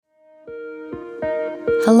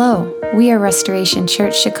Hello, we are Restoration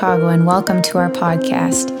Church Chicago and welcome to our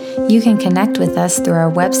podcast. You can connect with us through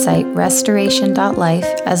our website, restoration.life,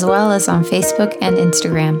 as well as on Facebook and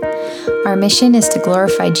Instagram. Our mission is to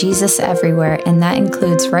glorify Jesus everywhere, and that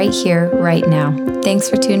includes right here, right now. Thanks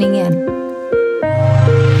for tuning in.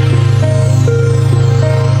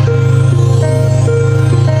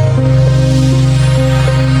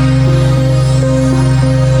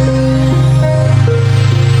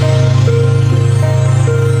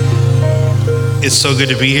 It's so good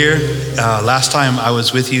to be here. Last time I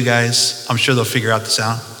was with you guys, I'm sure they'll figure out the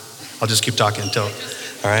sound. I'll just keep talking until, all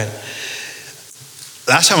right.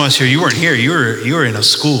 Last time I was here, you weren't here. You were in a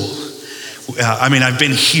school. I've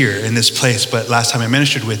been here in this place, but last time I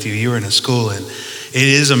ministered with you, you were in a school, and it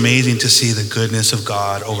is amazing to see the goodness of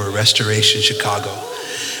God over Restoration Chicago.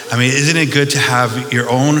 Isn't it good to have your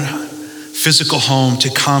own physical home to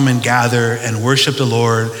come and gather and worship the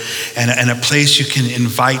Lord, and a place you can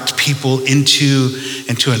invite people into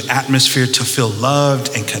an atmosphere to feel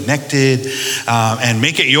loved and connected, and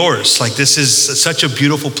make it yours. Like, this is such a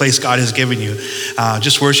beautiful place God has given you.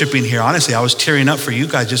 Just worshiping here, honestly, I was tearing up for you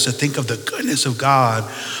guys just to think of the goodness of God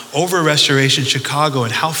over Restoration Chicago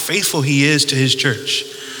and how faithful He is to His church.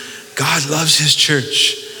 God loves His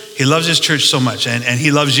church. He loves His church so much, and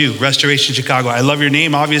He loves you, Restoration Chicago. I love your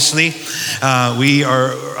name, obviously.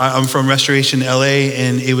 I'm from Restoration LA,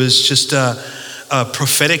 and it was just a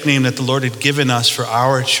prophetic name that the Lord had given us for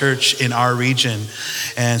our church in our region.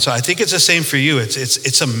 And so I think it's the same for you.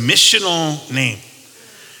 It's a missional name,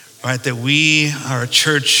 right? That we are a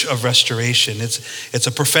church of restoration. It's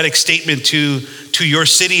a prophetic statement to your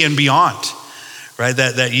city and beyond, right?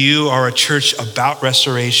 That you are a church about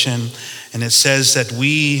restoration. And it says that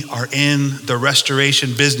we are in the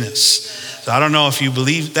restoration business. So I don't know if you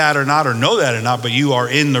believe that or not, or know that or not, but you are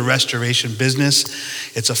in the restoration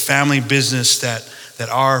business. It's a family business that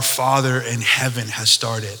our Father in heaven has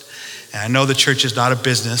started. And I know the church is not a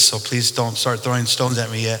business, so please don't start throwing stones at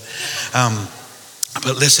me yet.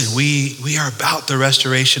 But listen, we are about the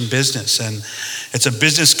restoration business, and it's a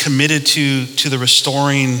business committed to the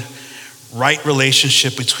restoring right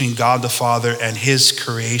relationship between God the Father and His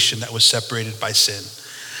creation that was separated by sin.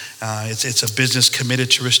 It's a business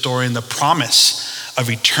committed to restoring the promise of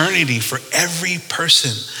eternity for every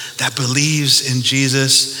person that believes in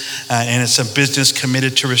Jesus. And it's a business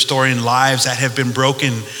committed to restoring lives that have been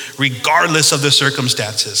broken regardless of the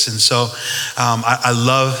circumstances. And so I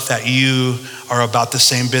love that you are about the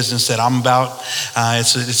same business that I'm about.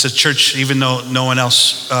 It's a church, even though no one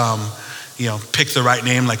else pick the right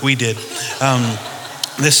name like we did.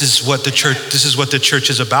 This is what the church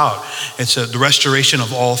is about. It's the restoration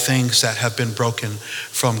of all things that have been broken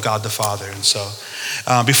from God the Father. And so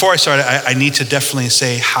before I start, I need to definitely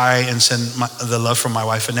say hi and send the love from my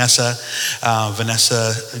wife, Vanessa.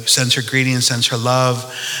 Vanessa sends her greetings, sends her love.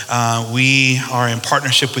 We are in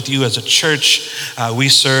partnership with you as a church. We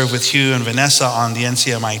serve with you and Vanessa on the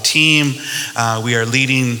NCMI team. We are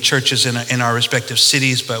leading churches in our respective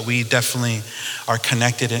cities, but we definitely are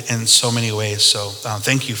connected in so many ways. So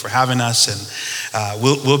thank you for having us, and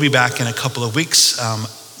we'll be back in a couple of weeks.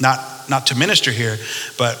 Not to minister here,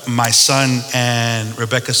 but my son and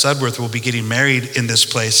Rebecca Sudworth will be getting married in this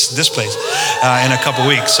place in a couple of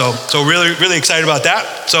weeks. So really, really excited about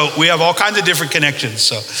that. So we have all kinds of different connections.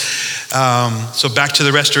 So back to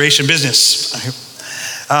the restoration business.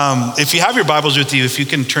 If you have your Bibles with you, if you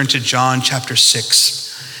can turn to John chapter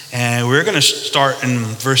 6, and we're going to start in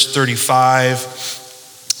verse 35,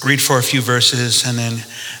 read for a few verses, and then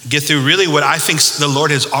get through really what I think the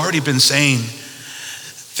Lord has already been saying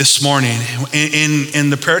this morning. In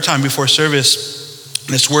the prayer time before service,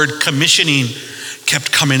 this word commissioning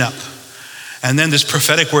kept coming up. And then this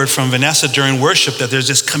prophetic word from Vanessa during worship, that there's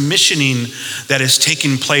this commissioning that is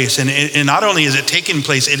taking place. And not only is it taking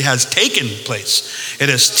place, it has taken place. It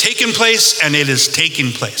has taken place, and it is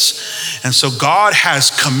taking place. And so God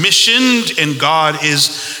has commissioned, and God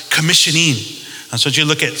is commissioning. And so you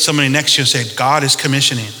look at somebody next to you and say, God is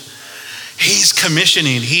commissioning. He's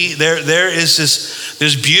commissioning. There is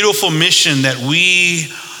this beautiful mission that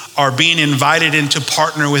we are being invited in to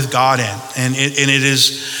partner with God in. And it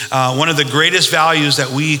is one of the greatest values that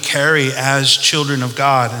we carry as children of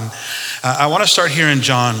God. And I want to start here in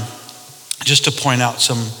John just to point out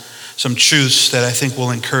some truths that I think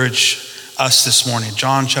will encourage us this morning.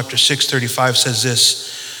 John chapter 6:35 says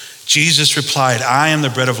this: Jesus replied, I am the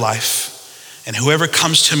bread of life. And whoever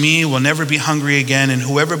comes to me will never be hungry again, and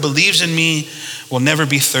whoever believes in me will never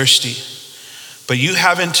be thirsty. But you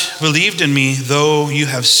haven't believed in me, though you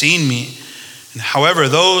have seen me. And however,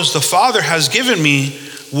 those the Father has given me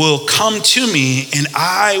will come to me, and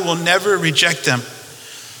I will never reject them.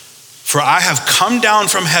 For I have come down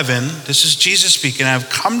from heaven, this is Jesus speaking, I have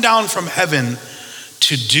come down from heaven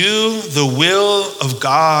to do the will of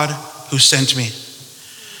God who sent me.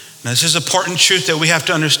 Now, this is an important truth that we have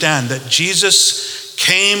to understand, that Jesus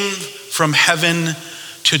came from heaven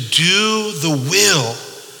to do the will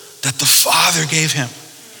that the Father gave him.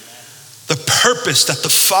 The purpose that the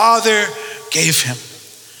Father gave him.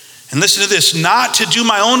 And listen to this, not to do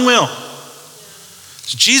my own will.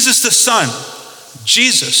 It's Jesus the Son,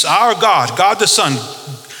 Jesus, our God, God the Son,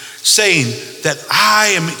 saying that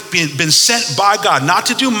I am been sent by God, not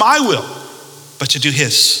to do my will, but to do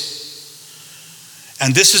his.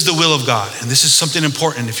 And this is the will of God. And this is something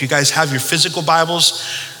important. If you guys have your physical Bibles,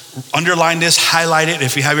 underline this, highlight it.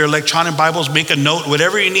 If you have your electronic Bibles, make a note,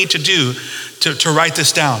 whatever you need to do to write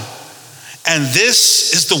this down. And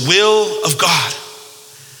this is the will of God.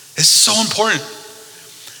 It's so important.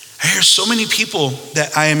 I hear so many people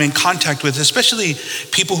that I am in contact with, especially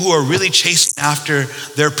people who are really chasing after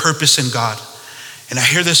their purpose in God. And I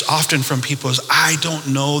hear this often from people is, I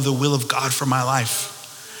don't know the will of God for my life.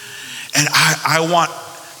 And I want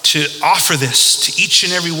to offer this to each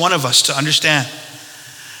and every one of us to understand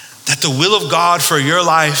that the will of God for your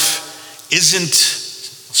life isn't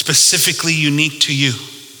specifically unique to you.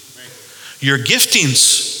 Your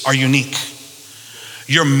giftings are unique.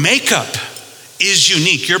 Your makeup is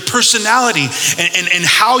unique. Your personality and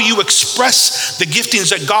how you express the giftings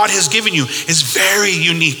that God has given you is very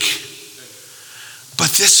unique. But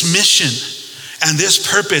this mission and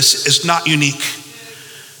this purpose is not unique,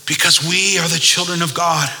 because we are the children of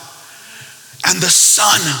God, and the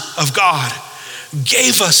Son of God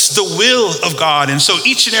gave us the will of God. And so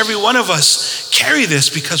each and every one of us carry this,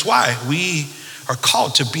 because why? We are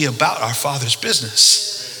called to be about our Father's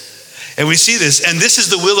business. And we see this, and this is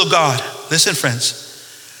the will of God. Listen,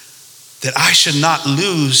 friends, that I should not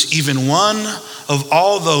lose even one of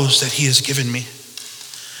all those that he has given me.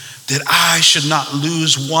 That I should not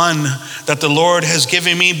lose one that the Lord has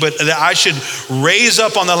given me, but that I should raise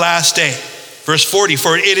up on the last day. Verse 40,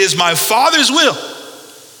 for it is my Father's will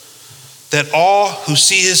that all who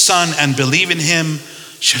see his Son and believe in him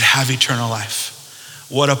should have eternal life.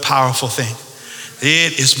 What a powerful thing.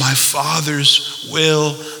 It is my Father's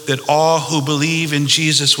will that all who believe in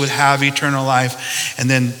Jesus would have eternal life. And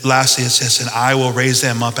then lastly it says, and I will raise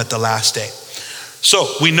them up at the last day. So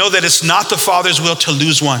we know that it's not the Father's will to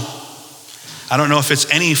lose one. I don't know if it's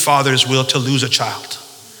any father's will to lose a child.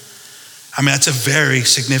 I mean, that's a very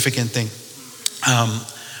significant thing.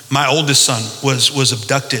 My oldest son was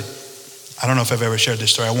abducted. I don't know if I've ever shared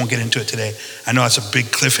this story. I won't get into it today. I know that's a big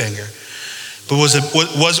cliffhanger. But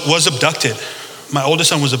was abducted. My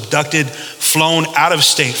oldest son was abducted, flown out of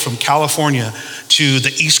state from California to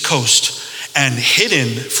the East Coast and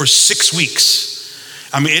hidden for 6 weeks.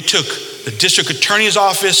 I mean, it took the district attorney's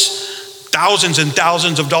office, thousands and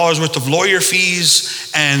thousands of dollars worth of lawyer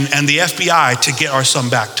fees and the FBI to get our son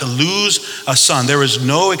back. To lose a son, there is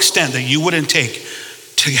no extent that you wouldn't take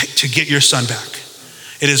to get your son back.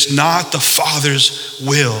 It is not the Father's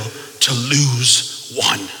will to lose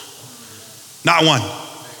one. Not one.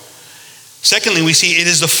 Secondly, we see it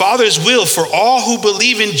is the Father's will for all who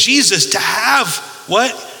believe in Jesus to have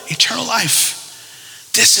what? Eternal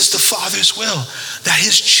life. This is the Father's will, that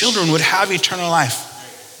his children would have eternal life.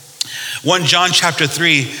 1 John chapter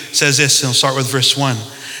 3 says this, and I'll start with verse 1.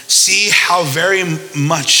 See how very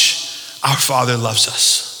much our Father loves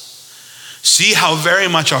us. See how very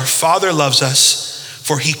much our Father loves us,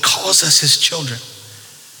 for he calls us his children.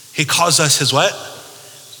 He calls us his what?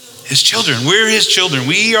 His children. We're his children.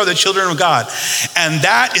 We are the children of God. And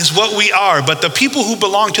that is what we are. But the people who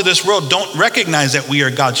belong to this world don't recognize that we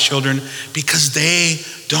are God's children because they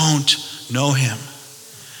don't know him.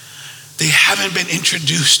 They haven't been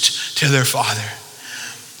introduced to their Father.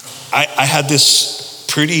 I had this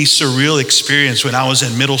pretty surreal experience when I was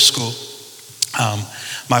in middle school.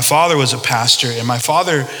 My father was a pastor, and my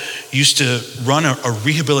father used to run a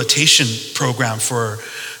rehabilitation program for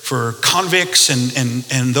convicts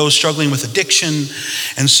and those struggling with addiction.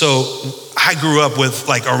 And so I grew up with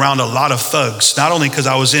around a lot of thugs, not only because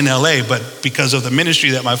I was in LA, but because of the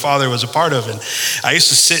ministry that my father was a part of. And I used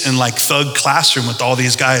to sit in thug classroom with all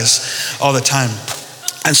these guys all the time.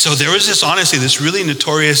 And so there was this really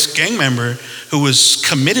notorious gang member who was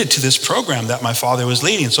committed to this program that my father was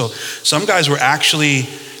leading. So some guys were actually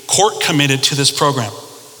court committed to this program.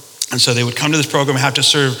 And so they would come to this program and have to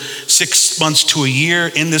serve 6 months to a year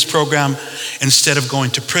in this program instead of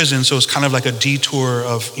going to prison. So it was kind of like a detour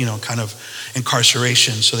of, kind of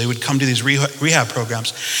incarceration. So they would come to these rehab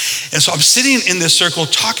programs. And so I'm sitting in this circle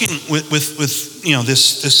talking with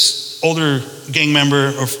this older gang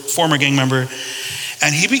member or former gang member.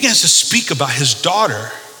 And he begins to speak about his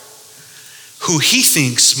daughter, who he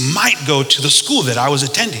thinks might go to the school that I was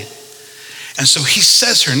attending. And so he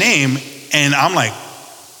says her name, and I'm like,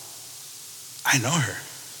 I know her.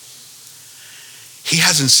 He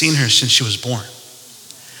hasn't seen her since she was born.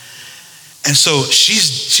 And so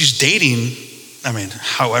she's dating,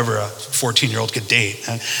 however a 14-year-old could date.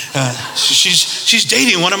 She's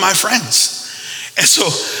dating one of my friends. And so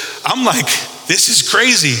I'm like, this is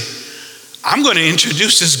crazy. I'm going to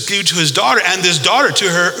introduce this dude to his daughter and this daughter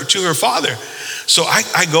to her father. So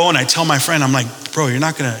I go and I tell my friend, I'm like, bro, you're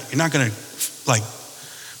not gonna like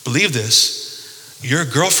believe this. Your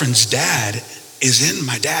girlfriend's dad is in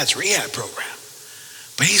my dad's rehab program.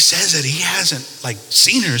 But he says that he hasn't like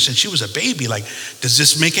seen her since she was a baby. Like, does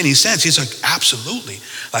this make any sense? He's like, absolutely.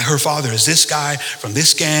 Like, her father is this guy from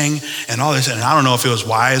this gang and all this. And I don't know if it was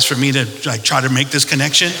wise for me to like try to make this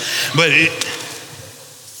connection, but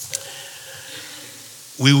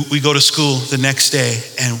we go to school the next day,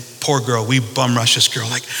 and poor girl, we bum rush this girl.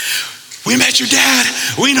 Like, we met your dad.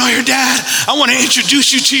 We know your dad. I want to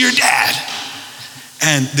introduce you to your dad.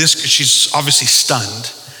 And she's obviously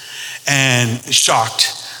stunned and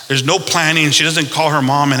shocked. There's no planning. She doesn't call her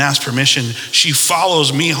mom and ask permission. She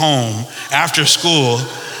follows me home after school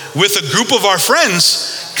with a group of our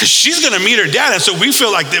friends because she's going to meet her dad. And so we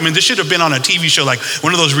feel like, this should have been on a TV show, like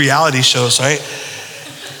one of those reality shows, right?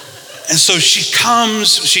 And so she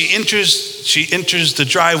comes, she enters the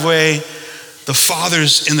driveway. The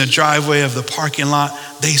father's in the driveway of the parking lot.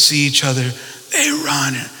 They see each other. They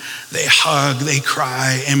run. They hug, they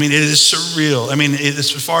cry. It is surreal.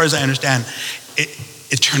 As far as I understand,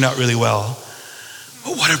 it turned out really well.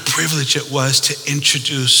 But what a privilege it was to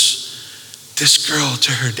introduce this girl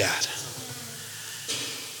to her dad.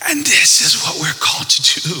 And this is what we're called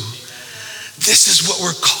to do. This is what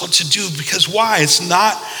we're called to do, because why? It's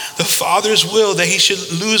not the Father's will that he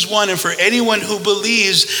should lose one, and for anyone who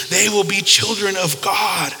believes, they will be children of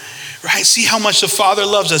God, right? See how much the Father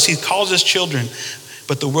loves us. He calls us children.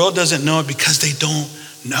 But the world doesn't know it because they don't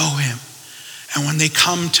know him. And when they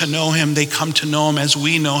come to know him, they come to know him as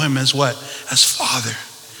we know him as what? As Father.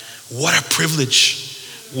 What a privilege.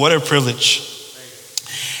 What a privilege.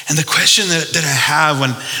 And the question that I have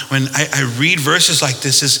when I read verses like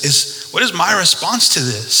this is what is my response to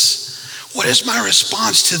this? What is my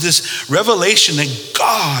response to this revelation that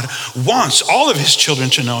God wants all of his children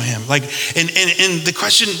to know him? Like, and the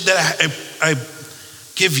question that I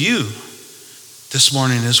give you this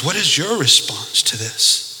morning is, what is your response to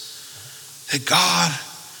this? That God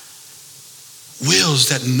wills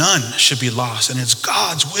that none should be lost, and it's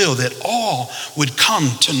God's will that all would come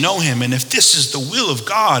to know him. And if this is the will of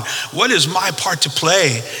God, what is my part to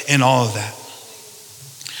play in all of that?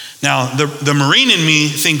 Now, the Marine in me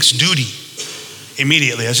thinks duty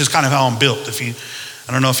immediately. That's just kind of how I'm built.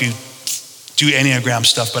 I don't know if you do Enneagram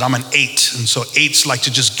stuff, but I'm an 8. And so 8s like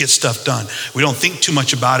to just get stuff done. We don't think too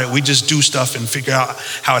much about it. We just do stuff and figure out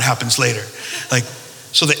how it happens later. Like,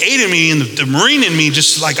 so the 8 in me and the Marine in me,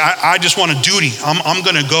 just like, I just want a duty. I'm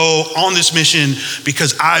going to go on this mission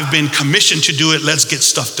because I've been commissioned to do it. Let's get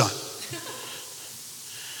stuff done.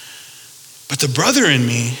 But the brother in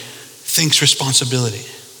me thinks responsibility.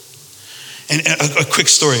 And a quick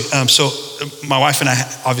story. So my wife and I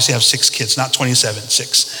obviously have 6 kids, not 27,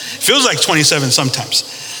 6. It feels like 27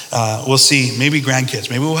 sometimes. We'll see, maybe grandkids.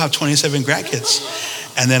 Maybe we'll have 27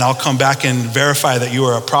 grandkids. And then I'll come back and verify that you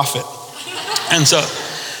are a prophet. And so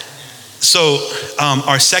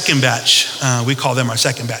our second batch, we call them our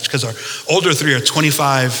second batch because our older 3 are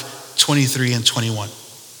 25, 23, and 21.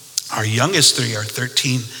 Our youngest 3 are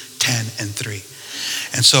 13, 10, and 3.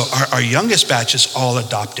 And so our youngest batch is all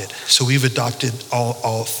adopted. So we've adopted all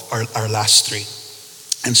our last 3.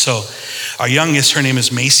 And so our youngest, her name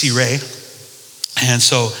is Macy Ray. And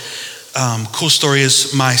so cool story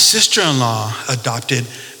is my sister-in-law adopted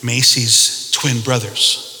Macy's twin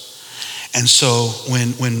brothers. And so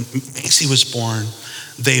when Macy was born,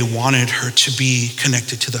 they wanted her to be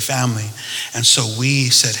connected to the family. And so we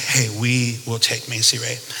said, hey, we will take Macy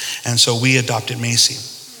Ray. And so we adopted Macy.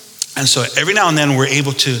 And so every now and then we're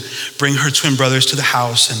able to bring her twin brothers to the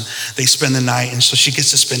house, and they spend the night. And so she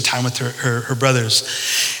gets to spend time with her brothers.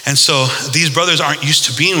 And so these brothers aren't used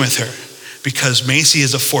to being with her because Macy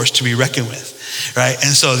is a force to be reckoned with, right?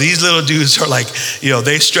 And so these little dudes are like,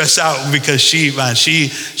 they stress out because she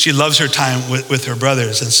loves her time with her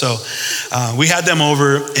brothers. And so we had them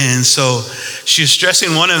over, and so she's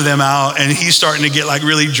stressing one of them out, and he's starting to get like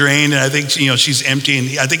really drained. And I think, she's empty,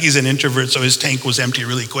 and I think he's an introvert, so his tank was empty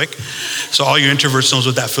really quick. So all your introverts knows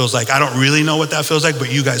what that feels like. I don't really know what that feels like,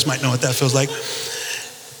 but you guys might know what that feels like.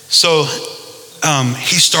 So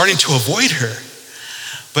he's starting to avoid her.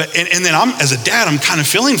 And then as a dad, I'm kind of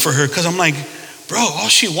feeling for her because I'm like, bro, all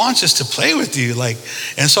she wants is to play with you.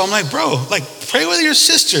 And so I'm like, bro, pray with your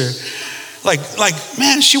sister.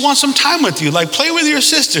 Man, she wants some time with you. Play with your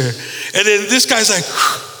sister. And then this guy's like,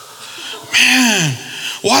 man,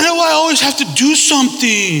 why do I always have to do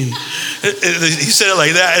something? He said it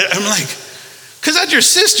like that. I'm like, because that's your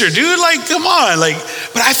sister, dude. Come on.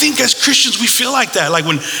 But I think as Christians, we feel like that.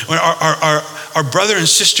 When our brother and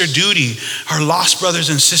sister duty, our lost brothers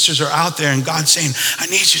and sisters are out there and God's saying, I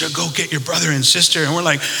need you to go get your brother and sister. And we're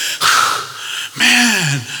like,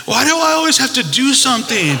 man, why do I always have to do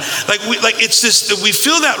something? It's this, we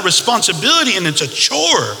feel that responsibility and it's a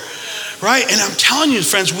chore, right? And I'm telling you,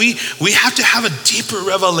 friends, we have to have a deeper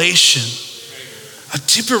revelation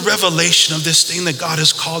of this thing that God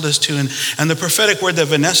has called us to. And the prophetic word that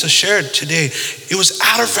Vanessa shared today, it was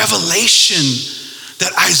out of revelation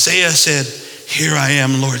that Isaiah said, here I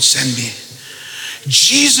am, Lord, send me.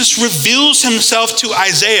 Jesus reveals himself to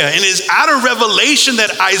Isaiah, and it is out of revelation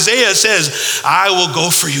that Isaiah says, I will go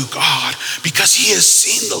for you, God, because he has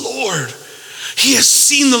seen the Lord. He has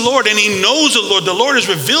seen the Lord and he knows the Lord. The Lord has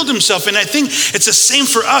revealed himself. And I think it's the same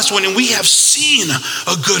for us. When we have seen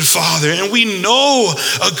a good father and we know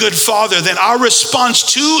a good father, then our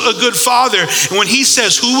response to a good father, and when he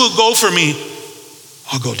says, who will go for me?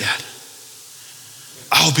 I'll go, Dad.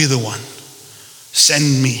 I'll be the one.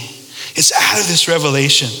 Send me. It's out of this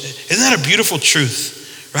revelation. Isn't that a beautiful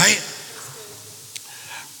truth, right?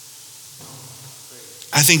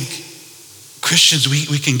 I think Christians,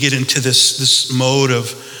 we can get into this mode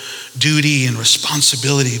of duty and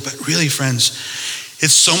responsibility, but really, friends,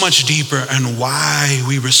 it's so much deeper and why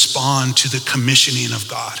we respond to the commissioning of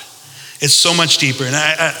God. It's so much deeper. And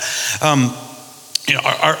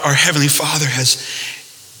our Heavenly Father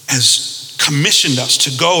has commissioned us to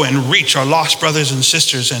go and reach our lost brothers and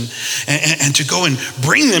sisters and to go and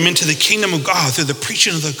bring them into the kingdom of God through the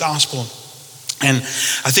preaching of the gospel. And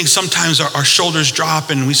I think sometimes our shoulders drop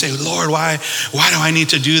and we say, Lord, why do I need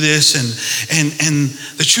to do this? And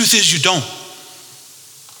the truth is you don't.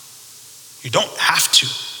 You don't have to.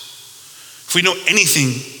 If we know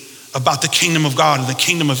anything about the kingdom of God and the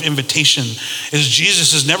kingdom of invitation, is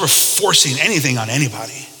Jesus is never forcing anything on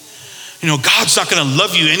anybody. God's not going to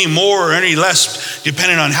love you any more or any less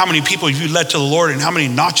depending on how many people you led to the Lord and how many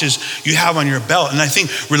notches you have on your belt. And I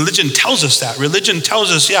think religion tells us that. Religion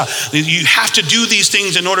tells us, you have to do these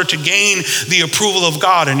things in order to gain the approval of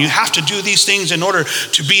God. And you have to do these things in order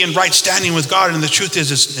to be in right standing with God. And the truth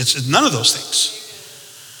is, it's none of those things.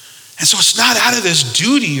 And so it's not out of this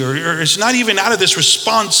duty or it's not even out of this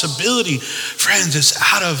responsibility. Friends, it's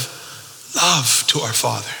out of love to our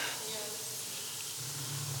Father.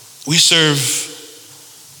 We serve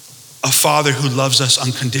a Father who loves us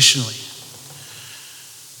unconditionally.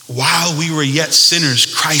 While we were yet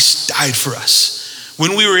sinners, Christ died for us.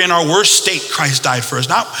 When we were in our worst state, Christ died for us.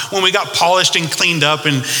 Not when we got polished and cleaned up.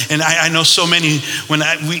 And I know so many, when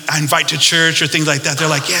I invite to church or things like that, they're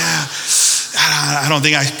like, I don't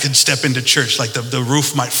think I could step into church. Like the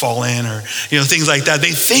roof might fall in or things like that.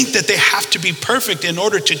 They think that they have to be perfect in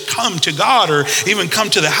order to come to God or even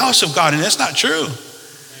come to the house of God. And that's not true.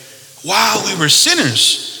 While we were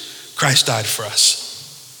sinners, Christ died for us.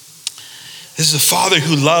 This is a Father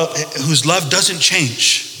whose love doesn't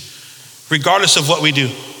change, regardless of what we do.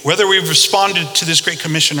 Whether we've responded to this Great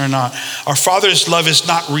Commission or not, our Father's love is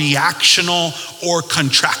not reactional or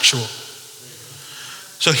contractual.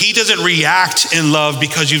 So he doesn't react in love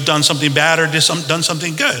because you've done something bad or done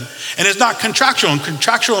something good. And it's not contractual. And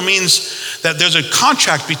contractual means that there's a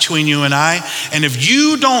contract between you and I, and if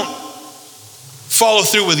you don't follow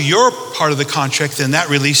through with your part of the contract, then that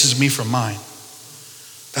releases me from mine.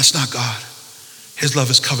 That's not God. His love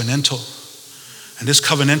is covenantal. And this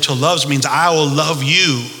covenantal love means I will love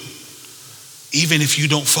you even if you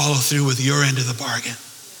don't follow through with your end of the bargain.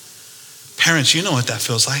 Parents, you know what that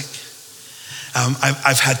feels like.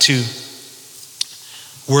 I've had to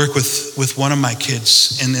work with one of my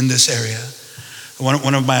kids in this area.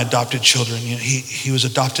 One of my adopted children. He was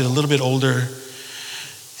adopted a little bit older.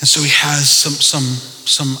 And so he has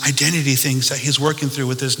some identity things that he's working through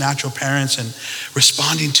with his natural parents and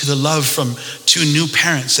responding to the love from two new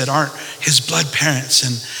parents that aren't his blood parents.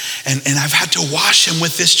 And I've had to wash him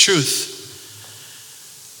with this truth.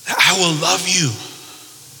 That I will love you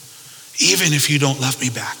even if you don't love me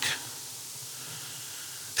back.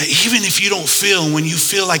 That even if you don't feel, when you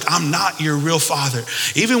feel like I'm not your real father,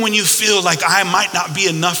 even when you feel like I might not be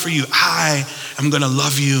enough for you, I am going to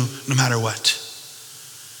love you no matter what.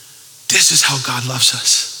 This is how God loves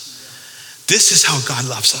us. This is how God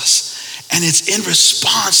loves us. And it's in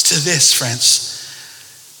response to this, friends,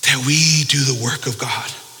 that we do the work of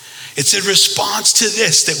God. It's in response to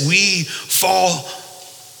this that we follow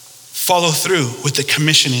through with the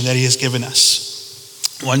commissioning that he has given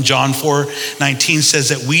us. 1 John 4:19 says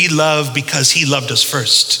that we love because he loved us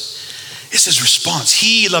first. It's his response.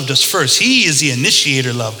 He loved us first. He is the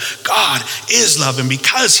initiator of love. God is love, and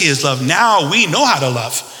because he is love, now we know how to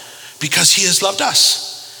love because he has loved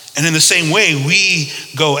us. And in the same way, we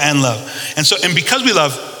go and love. And because we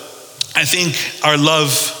love, I think our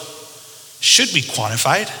love should be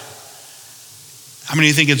quantified. How many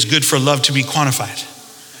of you think it's good for love to be quantified?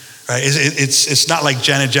 Right? It's not like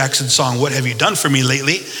Janet Jackson's song, "What Have You Done For Me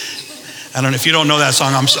Lately?" I don't know if you don't know that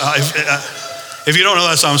song. If you don't know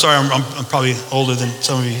that song, I'm sorry. I'm probably older than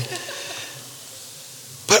some of you.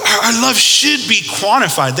 But our love should be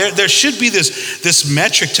quantified. There should be this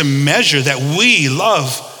metric to measure that we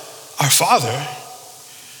love our Father,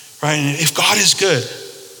 right? And if God is good,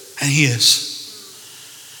 and he is,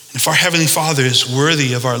 and if our Heavenly Father is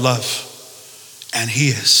worthy of our love, and he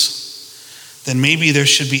is, then maybe there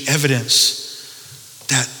should be evidence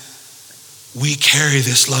that we carry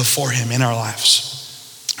this love for him in our lives,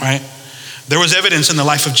 right? There was evidence in the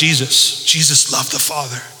life of Jesus. Jesus loved the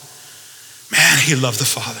Father. Man, he loved the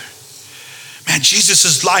Father. Man,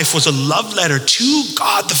 Jesus' life was a love letter to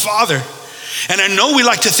God the Father. And I know we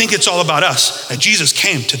like to think it's all about us, that Jesus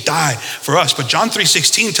came to die for us. But John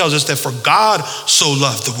 3:16 tells us that for God so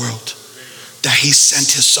loved the world that he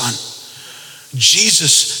sent his son.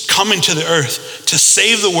 Jesus coming to the earth to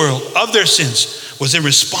save the world of their sins was in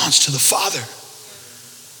response to the Father.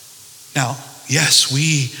 Now, yes,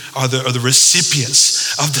 we are the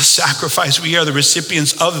recipients of the sacrifice. We are the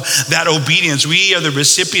recipients of that obedience. We are the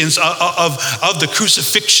recipients of the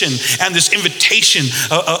crucifixion and this invitation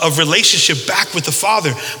of relationship back with the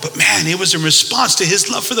Father. But man, it was in response to his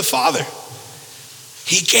love for the Father.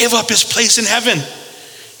 He gave up his place in heaven.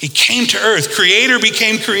 He came to earth. Creator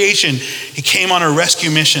became creation. He came on a rescue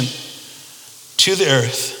mission to the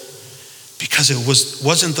earth because it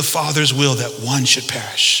wasn't the Father's will that one should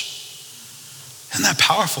perish. Isn't that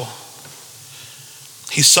powerful?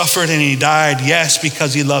 He suffered and he died, yes,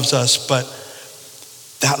 because he loves us, but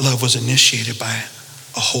that love was initiated by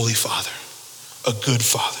a holy Father, a good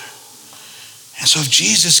Father. And so if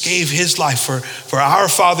Jesus gave his life for our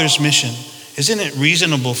Father's mission, isn't it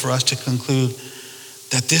reasonable for us to conclude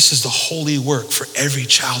that this is the holy work for every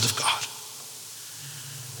child of God?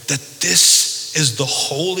 That this is the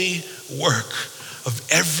holy work of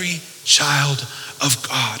every child of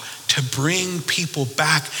God, to bring people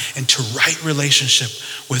back into right relationship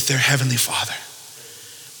with their Heavenly Father.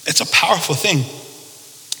 It's a powerful thing.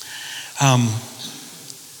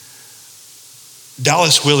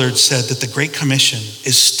 Dallas Willard said that the Great Commission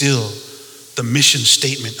is still the mission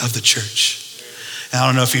statement of the church. And I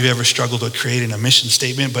don't know if you've ever struggled with creating a mission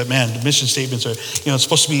statement, but man, the mission statements are, it's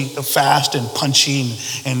supposed to be fast and punchy,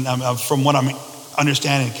 and from what I'm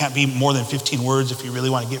understanding, it can't be more than 15 words if you really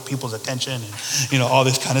want to get people's attention and, all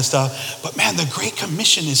this kind of stuff. But man, the Great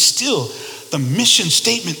Commission is still the mission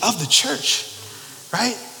statement of the church,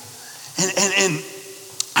 right? And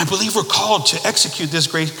I believe we're called to execute this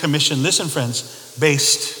Great Commission, listen friends,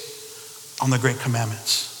 based on the Great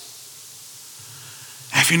Commandments.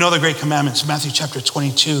 If you know the Great Commandments, Matthew chapter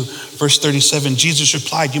 22, verse 37, Jesus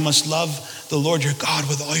replied, "You must love the Lord your God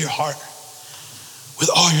with all your heart, with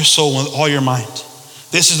all your soul, with all your mind.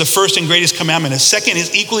 This is the first and greatest commandment. The second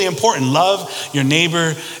is equally important. Love your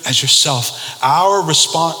neighbor as yourself." Our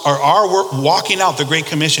response, or our walking out the Great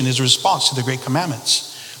Commission, is a response to the Great Commandments.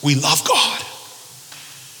 We love God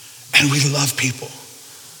and we love people.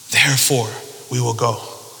 Therefore, we will go.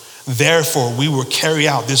 Therefore, we will carry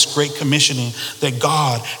out this great commissioning that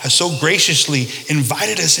God has so graciously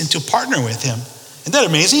invited us into partner with him. Isn't that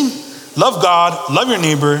amazing? Love God, love your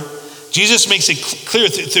neighbor. Jesus makes it clear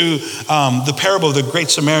through the parable of the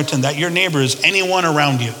Great Samaritan that your neighbor is anyone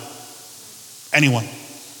around you. Anyone.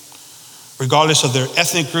 Regardless of their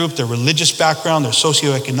ethnic group, their religious background, their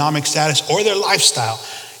socioeconomic status, or their lifestyle.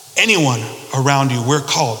 Anyone around you, we're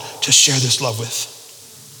called to share this love with.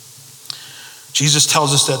 Jesus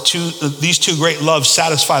tells us that these two great loves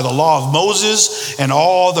satisfy the law of Moses and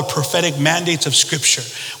all the prophetic mandates of Scripture.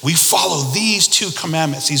 We follow these two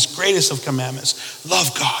commandments, these greatest of commandments.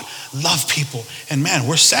 Love God, love people, and man,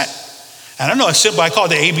 we're set. And I know it's simple. I call it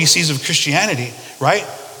the ABCs of Christianity, right?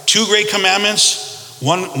 Two great commandments,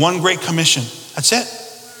 one great commission. That's it.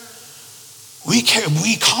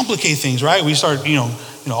 We complicate things, right? We start,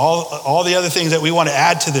 all the other things that we want to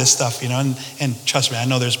add to this stuff, and trust me, I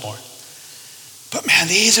know there's more. But man,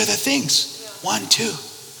 these are the things. 1, 2.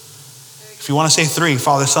 If you want to say 3,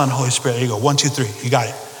 Father, Son, Holy Spirit, there you go. 1, 2, 3. You got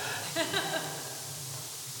it.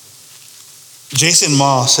 Jason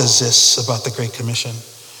Ma says this about the Great Commission.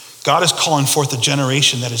 God is calling forth a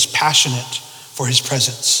generation that is passionate for his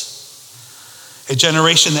presence. A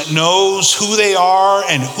generation that knows who they are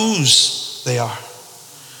and whose they are.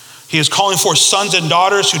 He is calling forth sons and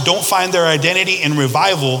daughters who don't find their identity in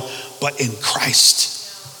revival, but in Christ.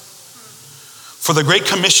 For the Great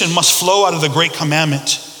Commission must flow out of the Great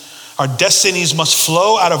Commandment. Our destinies must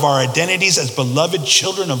flow out of our identities as beloved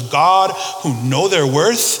children of God who know their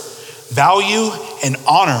worth, value, and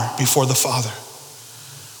honor before the Father.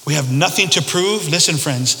 We have nothing to prove, listen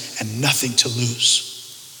friends, and nothing to lose.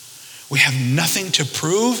 We have nothing to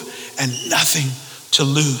prove and nothing to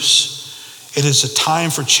lose. It is a time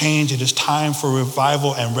for change. It is time for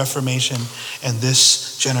revival and reformation in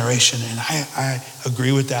this generation. And I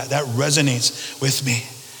agree with that. That resonates with me.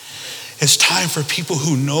 It's time for people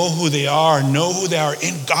who know who they are in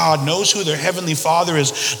God, knows who their Heavenly Father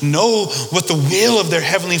is, know what the will of their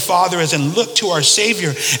Heavenly Father is, and look to our Savior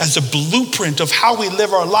as a blueprint of how we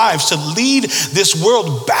live our lives to lead this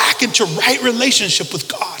world back into right relationship with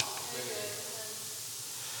God.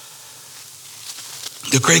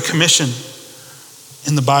 The Great Commission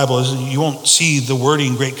in the Bible is, you won't see the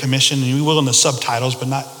wording Great Commission, and you will in the subtitles, but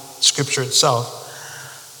not Scripture itself.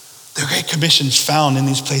 The Great Commission is found in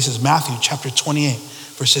these places. Matthew chapter 28,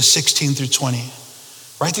 verses 16 through 20.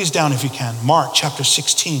 Write these down if you can. Mark chapter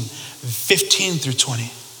 16, 15 through 20.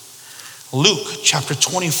 Luke chapter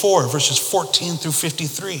 24, verses 14 through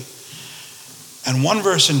 53. And one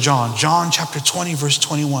verse in John chapter 20, verse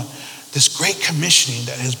 21. This great commissioning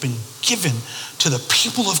that has been given to the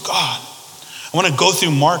people of God. I want to go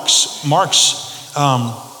through Mark's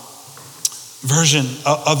version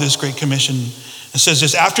of this Great Commission. It says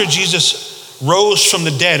this: after Jesus rose from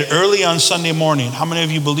the dead early on Sunday morning. How many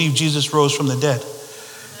of you believe Jesus rose from the dead?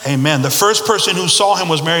 Amen. The first person who saw him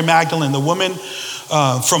was Mary Magdalene, the woman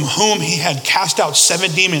from whom he had cast out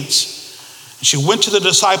 7 demons. And she went to the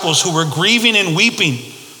disciples who were grieving and weeping.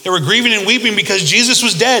 They were grieving and weeping because Jesus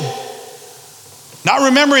was dead. Not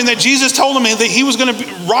remembering that Jesus told them that he was going to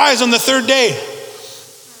rise on the 3rd day.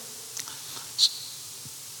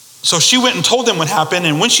 So she went and told them what happened.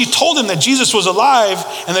 And when she told them that Jesus was alive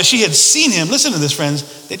and that she had seen him, listen to this,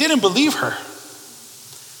 friends, they didn't believe her.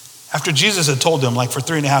 After Jesus had told them, like for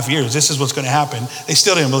 3.5 years, this is what's going to happen, they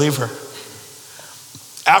still didn't believe her.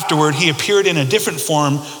 Afterward, he appeared in a different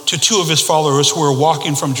form to 2 of his followers who were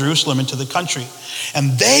walking from Jerusalem into the country.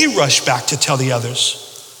 And they rushed back to tell the others.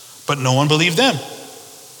 But no one believed them.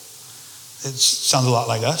 It sounds a lot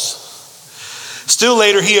like us. Still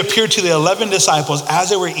later, he appeared to the 11 disciples as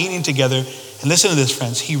they were eating together. And listen to this,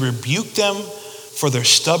 friends. He rebuked them for their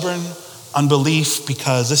stubborn unbelief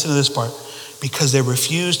because, listen to this part, because they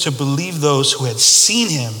refused to believe those who had seen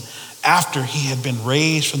him after he had been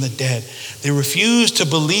raised from the dead. They refused to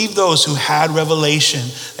believe those who had revelation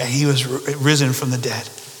that he was risen from the dead.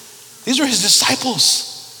 These were his disciples.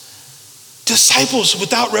 Disciples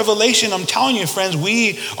without revelation. I'm telling you, friends,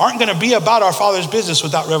 we aren't going to be about our Father's business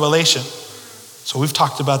without revelation. So we've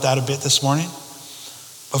talked about that a bit this morning.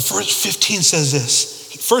 But verse 15 says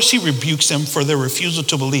this. First, he rebukes them for their refusal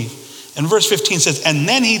to believe. And verse 15 says, and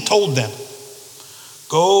then he told them,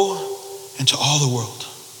 go into all the world.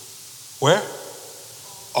 Where?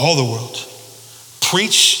 All the world.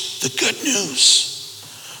 Preach the good news.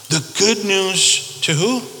 The good news to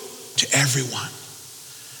who? To everyone.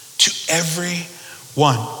 To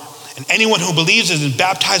everyone. And anyone who believes and is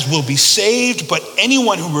baptized will be saved, but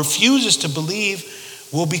anyone who refuses to believe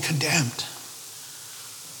will be condemned.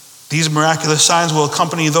 These miraculous signs will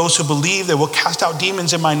accompany those who believe. They will cast out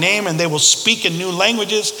demons in my name, and they will speak in new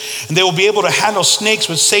languages, and they will be able to handle snakes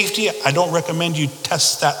with safety. I don't recommend you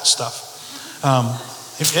test that stuff.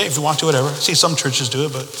 If you want to, whatever. I see some churches do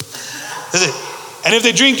it, but is it? And if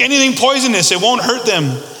they drink anything poisonous, it won't hurt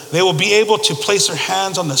them. They will be able to place their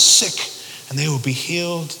hands on the sick and they will be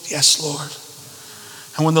healed. Yes, Lord.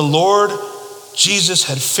 And when the Lord Jesus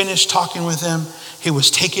had finished talking with them, he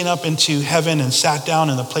was taken up into heaven and sat down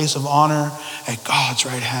in the place of honor at God's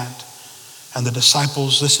right hand. And the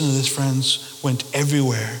disciples, listen to this, friends, went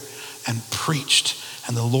everywhere and preached.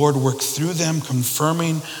 And the Lord worked through them,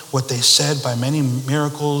 confirming what they said by many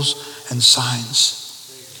miracles and signs.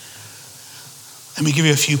 Let me give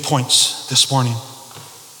you a few points this morning.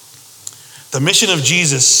 The mission of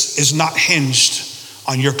Jesus is not hinged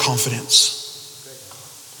on your confidence.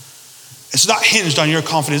 It's not hinged on your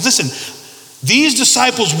confidence. Listen, these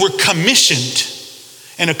disciples were commissioned,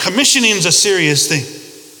 and a commissioning is a serious thing.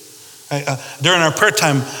 During our prayer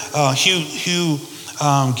time, Hugh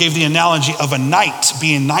gave the analogy of a knight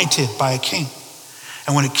being knighted by a king.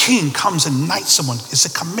 And when a king comes and knights someone, it's a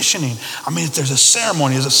commissioning. I mean, there's a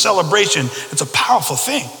ceremony, there's a celebration. It's a powerful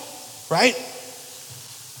thing, right?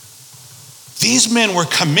 These men were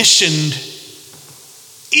commissioned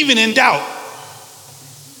even in doubt.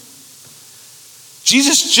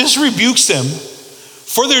 Jesus just rebukes them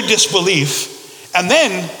for their disbelief, and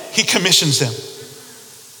then he commissions them.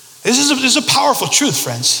 This is a powerful truth,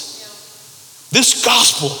 friends. This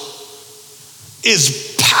gospel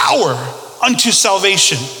is power unto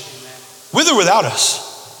salvation, with or without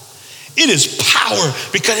us. It is power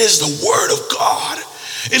because it is the word of God.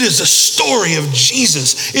 It is the story of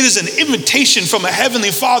Jesus. It is an invitation from a heavenly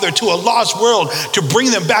Father to a lost world to bring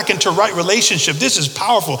them back into right relationship. This is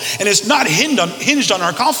powerful, and it's not hinged on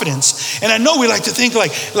our confidence. And I know we like to think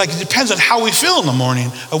like it depends on how we feel in the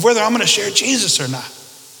morning of whether I'm going to share Jesus or not.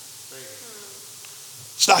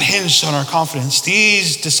 It's not hinged on our confidence.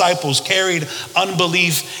 These disciples carried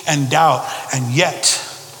unbelief and doubt, and yet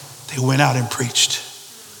they went out and preached.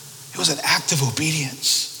 It was an act of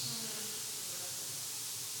obedience.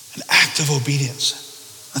 An act of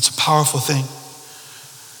obedience. That's a powerful thing.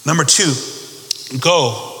 Number 2,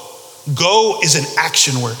 go. Go is an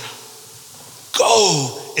action word.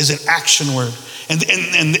 Go is an action word.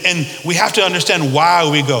 And we have to understand why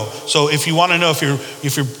we go. So if you want to know, if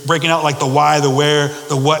you're breaking out like the why, the where,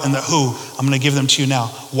 the what, and the who, I'm going to give them to you now.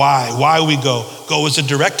 Why we go. Go is a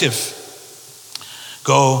directive.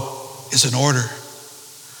 Go is an order.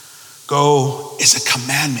 Go is a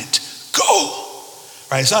commandment. Go.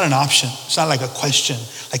 Right? It's not an option. It's not like a question.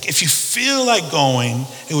 Like if you feel like going,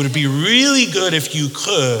 it would be really good if you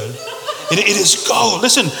could. It is go.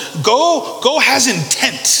 Listen, go has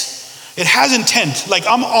intent. It has intent. Like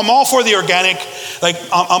I'm all for the organic. Like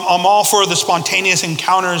I'm all for the spontaneous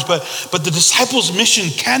encounters. But the disciples' mission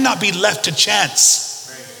cannot be left to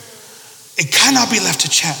chance. It cannot be left to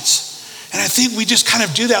chance. And I think we just kind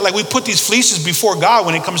of do that. Like we put these fleeces before God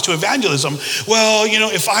when it comes to evangelism. Well,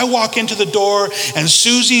 if I walk into the door and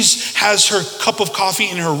Susie's has her cup of coffee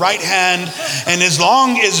in her right hand, and as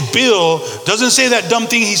long as Bill doesn't say that dumb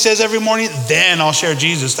thing he says every morning, then I'll share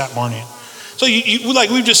Jesus that morning. So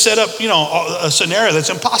we've just set up, a scenario that's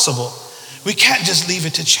impossible. We can't just leave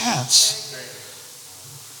it to chance.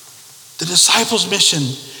 The disciples' mission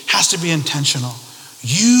has to be intentional.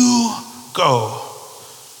 You go.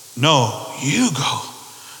 No, you go.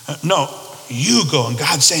 No, you go. And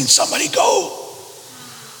God's saying, somebody go.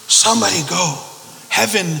 Somebody go.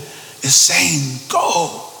 Heaven is saying,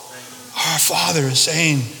 go. Our Father is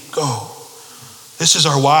saying, go. This is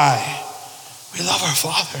our why. We love our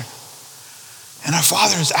Father. And our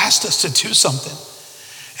Father has asked us to do something.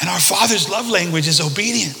 And our Father's love language is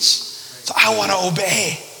obedience. So I want to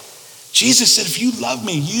obey. Jesus said, if you love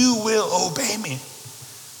me, you will obey me.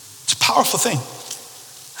 It's a powerful thing.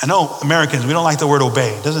 I know Americans, we don't like the word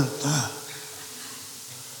obey. It doesn't.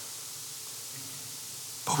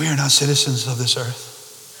 But we are not citizens of this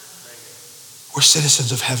earth. We're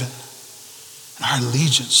citizens of heaven. And our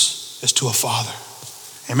allegiance is to a Father.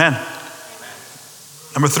 Amen.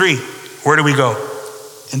 Number 3, where do we go?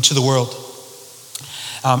 Into the world.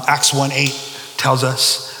 Acts 1:8 tells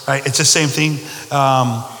us, right? It's the same thing.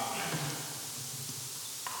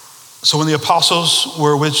 So when the apostles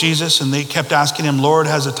were with Jesus and they kept asking him, Lord,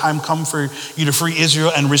 has a time come for you to free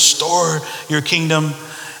Israel and restore your kingdom?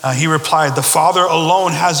 He replied, the Father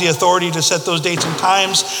alone has the authority to set those dates and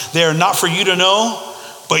times. They are not for you to know,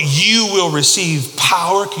 but you will receive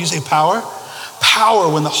power. Can you say power? Power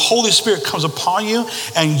when the Holy Spirit comes upon you,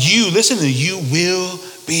 and you will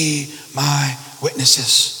be my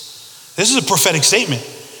witnesses. This is a prophetic statement.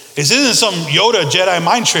 This isn't some Yoda Jedi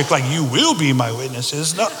mind trick like you will be my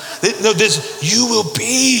witnesses. No, you will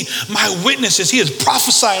be my witnesses. He is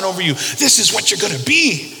prophesying over you. This is what you're going to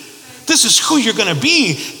be. This is who you're going to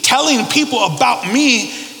be, telling people about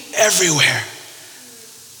me everywhere.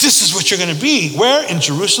 This is what you're going to be. Where? In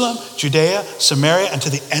Jerusalem, Judea, Samaria, and to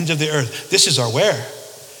the end of the earth. This is our where.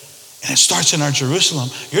 And it starts in our Jerusalem.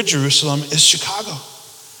 Your Jerusalem is Chicago.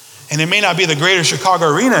 And it may not be the greater Chicago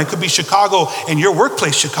arena. It could be Chicago in your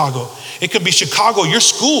workplace, Chicago. It could be Chicago, your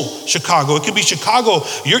school, Chicago. It could be Chicago,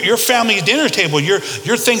 your family dinner table, your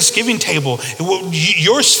Thanksgiving table.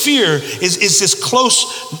 Your sphere is this close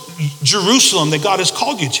Jerusalem that God has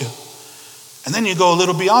called you to. And then you go a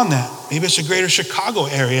little beyond that. Maybe it's a greater Chicago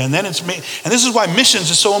area. And this is why missions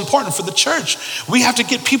is so important for the church. We have to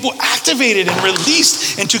get people activated and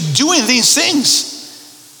released into doing these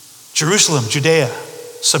things. Jerusalem, Judea,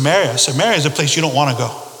 Samaria. Samaria is a place you don't want to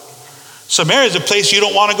go. Samaria is a place you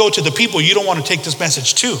don't want to go to the people you don't want to take this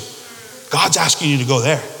message to. God's asking you to go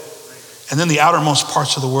there. And then the outermost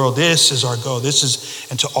parts of the world, this is our go. This is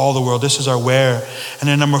into all the world. This is our where. And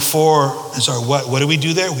then number 4 is our what. What do we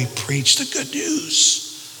do there? We preach the good news.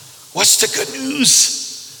 What's the good news?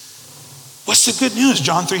 What's the good news?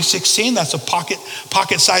 John 3:16, that's a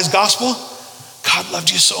pocket-sized gospel. God loved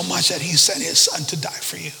you so much that he sent his son to die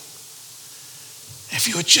for you. If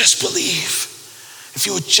you would just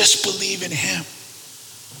believe in him,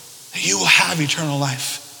 you will have eternal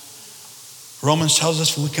life. Romans tells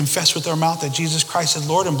us, if we confess with our mouth that Jesus Christ is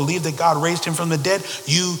Lord and believe that God raised him from the dead,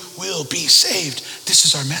 you will be saved. This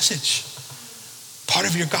is our message. Part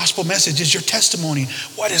of your gospel message is your testimony.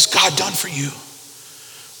 What has God done for you?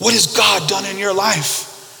 What has God done in your life?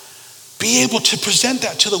 Be able to present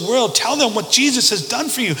that to the world. Tell them what Jesus has done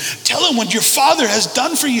for you. Tell them what your Father has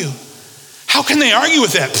done for you. How can they argue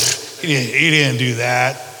with that? He didn't do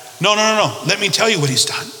that. No. Let me tell you what he's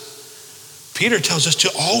done. Peter tells us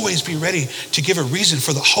to always be ready to give a reason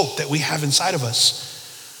for the hope that we have inside of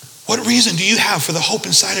us. What reason do you have for the hope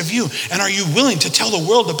inside of you? And are you willing to tell the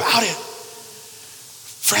world about it?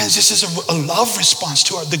 Friends, this is a love response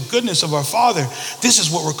to the goodness of our Father. This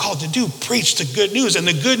is what we're called to do, preach the good news. And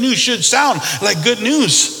the good news should sound like good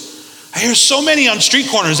news. I hear so many on street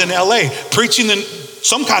corners in LA preaching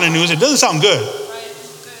some kind of news. It doesn't sound good.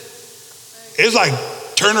 It's like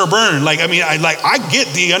turn or burn. I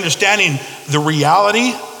get the understanding, the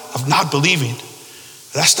reality of not believing.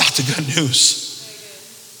 That's not the good news.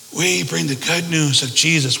 We bring the good news of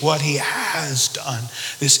Jesus, what he has done,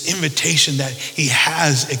 this invitation that he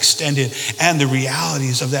has extended, and the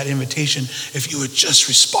realities of that invitation. If you would just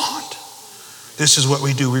respond. This is what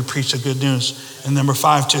we do. We preach the good news. And number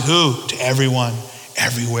 5, to who? To everyone,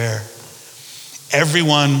 everywhere.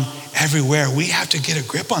 Everyone, everywhere. We have to get a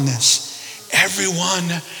grip on this.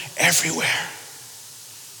 Everyone, everywhere.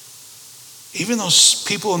 Even those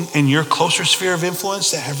people in your closer sphere of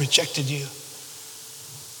influence that have rejected you.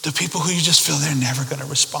 The people who you just feel they're never going to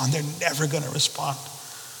respond. They're never going to respond.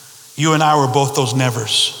 You and I were both those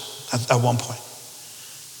nevers at one point.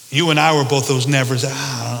 You and I were both those nevers.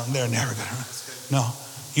 They're never going to. No,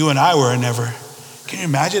 you and I were a never. Can you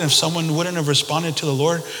imagine if someone wouldn't have responded to the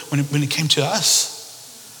Lord when it came to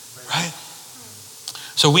us? Right?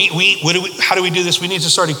 So how do we do this? We need to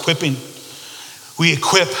start equipping. We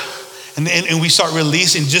equip and we start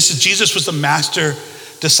releasing. Just as Jesus was the master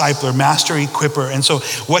discipler, master equipper. And so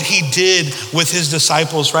what he did with his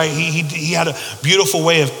disciples, right? He had a beautiful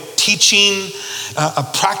way of teaching, a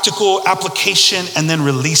practical application, and then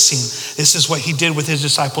releasing. This is what he did with his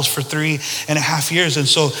disciples for 3.5 years. And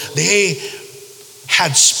so they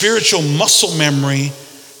had spiritual muscle memory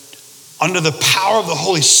under the power of the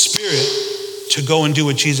Holy Spirit to go and do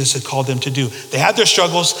what Jesus had called them to do. They had their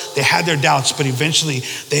struggles, they had their doubts, but eventually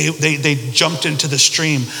they jumped into the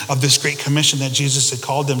stream of this great commission that Jesus had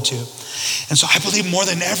called them to. And so I believe more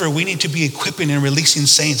than ever, we need to be equipping and releasing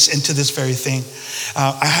saints into this very thing.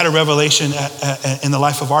 I had a revelation in the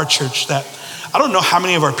life of our church that I don't know how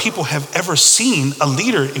many of our people have ever seen a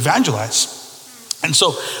leader evangelize. And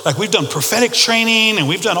so we've done prophetic training and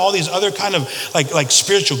we've done all these other kind of like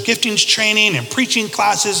spiritual giftings training and preaching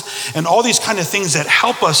classes and all these kind of things that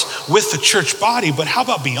help us with the church body. But how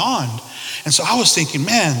about beyond? And so I was thinking,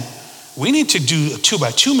 man, we need to do a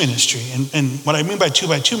 2x2 ministry. And what I mean by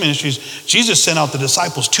 2x2 ministry is Jesus sent out the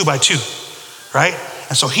disciples 2x2, right?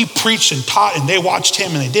 And so he preached and taught and they watched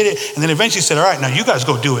him and they did it. And then eventually said, all right, now you guys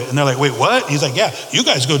go do it. And they're like, wait, what? And he's like, yeah, you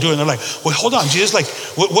guys go do it. And they're like, wait, hold on, Jesus,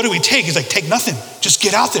 what do we take? He's like, take nothing. Just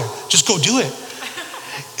get out there. Just go do it.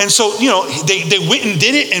 And so, they went and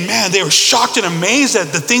did it. And man, they were shocked and amazed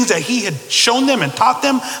at the things that he had shown them and taught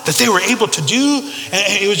them that they were able to do.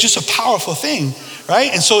 And it was just a powerful thing,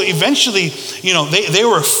 right? And so eventually, they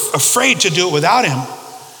were afraid to do it without him.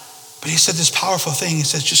 But he said this powerful thing. He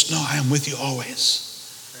says, just know I am with you always,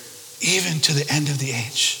 even to the end of the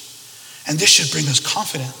age. And this should bring us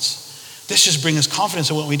confidence. This should bring us confidence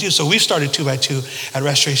in what we do. So we've started 2x2 at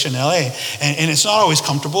Restoration LA. And it's not always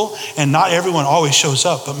comfortable and not everyone always shows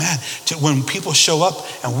up. But man, when people show up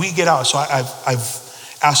and we get out. So I've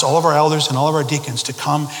asked all of our elders and all of our deacons to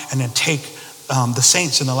come and then take the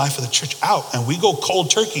saints in the life of the church out. And we go cold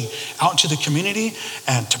turkey out into the community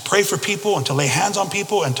and to pray for people and to lay hands on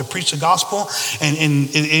people and to preach the gospel. And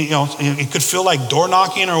it could feel like door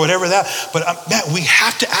knocking or whatever that, but man, we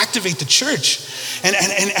have to activate the church. And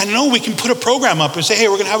I know we can put a program up and say, hey,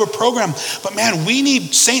 we're gonna have a program, but man, we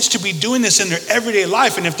need saints to be doing this in their everyday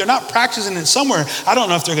life. And if they're not practicing it somewhere, I don't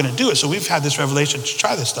know if they're gonna do it. So we've had this revelation to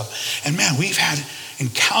try this stuff. And man, we've had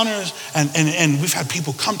encounters and we've had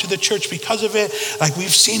people come to the church because of it. Like we've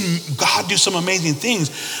seen God do some amazing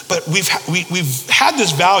things, but we've had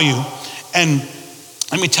this value and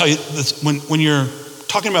let me tell you this, when you're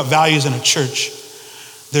talking about values in a church,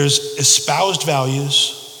 there's espoused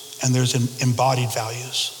values and there's embodied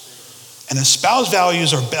values. And espoused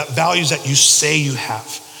values are values that you say you have.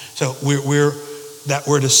 So we're that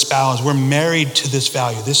word espoused, we're married to this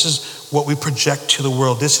value. This is what we project to the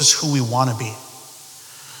world. This is who we want to be.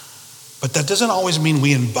 But that doesn't always mean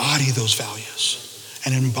we embody those values.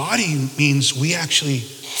 And embody means we actually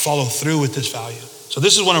follow through with this value. So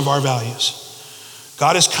this is one of our values.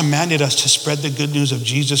 God has commanded us to spread the good news of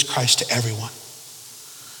Jesus Christ to everyone,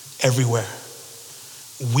 everywhere.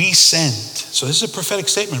 We send. So this is a prophetic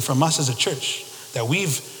statement from us as a church that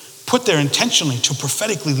we've put there intentionally to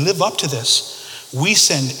prophetically live up to this. We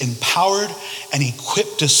send empowered and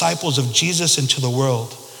equipped disciples of Jesus into the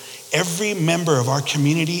world. Every member of our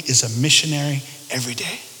community is a missionary every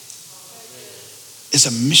day. Is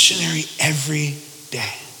a missionary every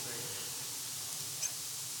day.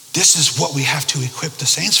 This is what we have to equip the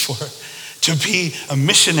saints for, to be a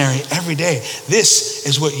missionary every day. This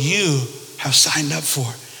is what you have signed up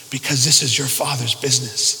for because this is your Father's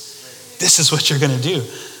business. This is what you're going to do.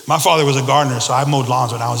 My father was a gardener, so I mowed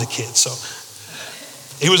lawns when I was a kid. So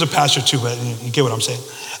he was a pastor too, but you get what I'm saying.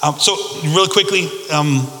 So real quickly,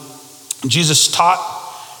 Jesus taught.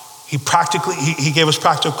 He gave us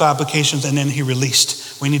practical applications, and then he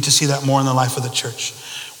released. We need to see that more in the life of the church.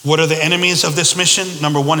 What are the enemies of this mission?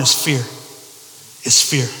 Number one is fear. Is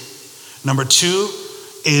fear. Number two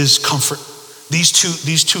is comfort. These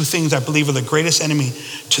two things, I believe, are the greatest enemy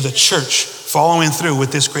to the church following through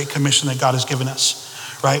with this great commission that God has given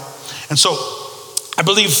us, right? And so I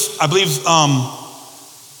believe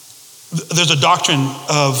there's a doctrine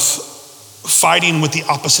of fighting with the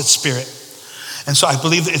opposite spirit. And so I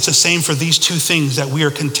believe that it's the same for these two things that we are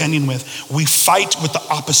contending with. We fight with the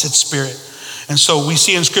opposite spirit. And so we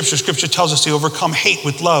see in scripture tells us to overcome hate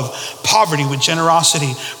with love, poverty with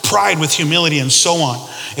generosity, pride with humility, and so on.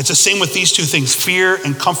 It's the same with these two things, fear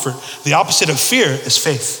and comfort. The opposite of fear is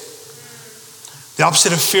faith. The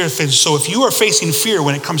opposite of fear is faith. So if you are facing fear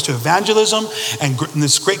when it comes to evangelism and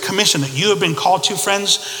this great commission that you have been called to,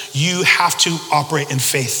 friends, you have to operate in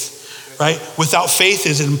faith. Right? Without faith,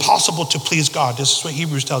 it is impossible to please God. This is what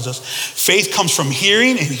Hebrews tells us. Faith comes from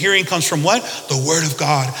hearing, and hearing comes from what? The word of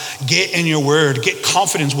God. Get in your word. Get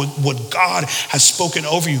confidence with what God has spoken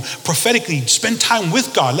over you. Prophetically, spend time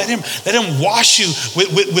with God. Let him wash you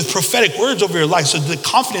with prophetic words over your life so the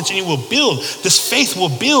confidence in you will build. This faith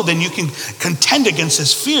will build, and you can contend against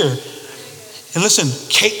this fear. And listen,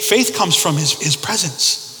 faith comes from his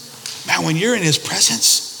presence. Man, when you're in his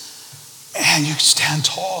presence, man, you stand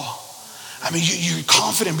tall. I mean, you're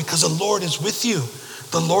confident because the Lord is with you.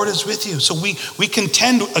 The Lord is with you. So we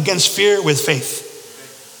contend against fear with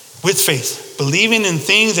faith. With faith. Believing in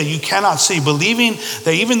things that you cannot see. Believing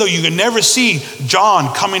that even though you can never see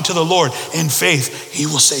John coming to the Lord, in faith, he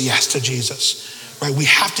will say yes to Jesus. Right? We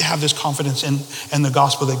have to have this confidence in the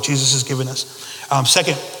gospel that Jesus has given us.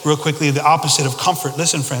 Second, real quickly, the opposite of comfort.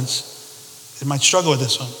 Listen, friends, you might struggle with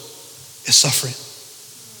this one. Is suffering.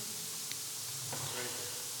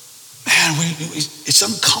 Man, it's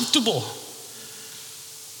uncomfortable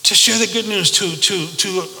to share the good news to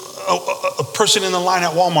a person in the line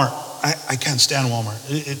at Walmart. I can't stand Walmart.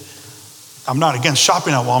 I'm not against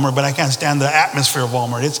shopping at Walmart, but I can't stand the atmosphere of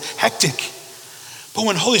Walmart. It's hectic. But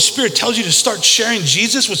when Holy Spirit tells you to start sharing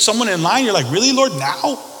Jesus with someone in line, you're like, really, Lord,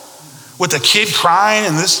 now? With a kid crying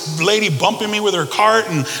and this lady bumping me with her cart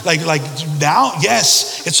and like now?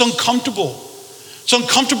 Yes, it's uncomfortable. It's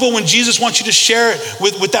uncomfortable when Jesus wants you to share it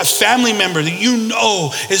with that family member that you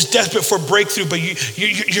know is desperate for breakthrough, but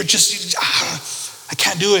you're just, I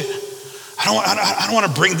can't do it. I don't want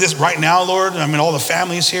to bring this right now, Lord. I mean, all the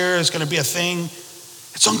families here, it's going to be a thing.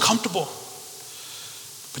 It's uncomfortable.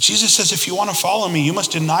 But Jesus says, if you want to follow me, you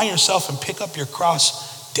must deny yourself and pick up your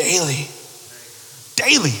cross daily.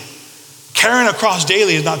 Daily. Carrying a cross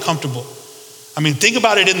daily is not comfortable. I mean, think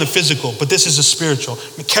about it in the physical, but this is a spiritual.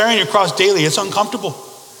 Carrying your cross daily, it's uncomfortable.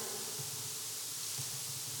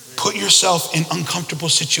 Put yourself in uncomfortable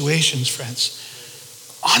situations, friends.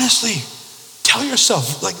 Honestly, tell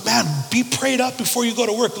yourself, like, man, be prayed up before you go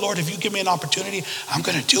to work. Lord, if you give me an opportunity, I'm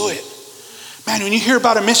going to do it. Man, when you hear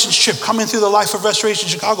about a missions trip coming through the life of Restoration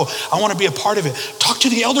Chicago, I want to be a part of it. Talk to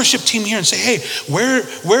the eldership team here and say, hey,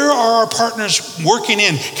 where are our partners working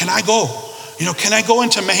in? Can I go? You know, can I go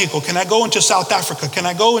into Mexico? Can I go into South Africa? Can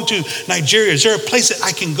I go into Nigeria? Is there a place that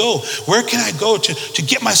I can go? Where can I go to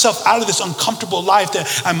get myself out of this uncomfortable life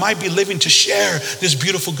that I might be living to share this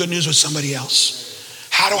beautiful good news with somebody else?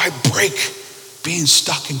 How do I break being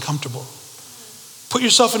stuck and comfortable? Put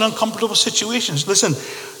yourself in uncomfortable situations. Listen,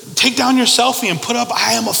 take down your selfie and put up,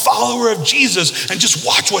 I am a follower of Jesus, and just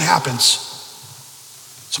watch what happens.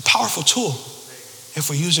 It's a powerful tool if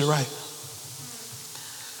we use it right.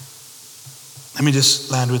 Let me just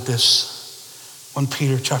land with this. 1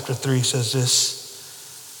 Peter chapter 3 says this.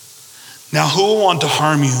 Now who will want to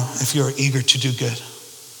harm you if you are eager to do good?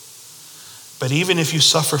 But even if you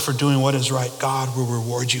suffer for doing what is right, God will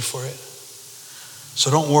reward you for it. So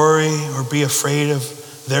don't worry or be afraid of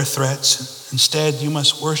their threats. Instead, you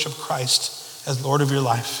must worship Christ as Lord of your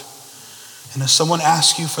life. And if someone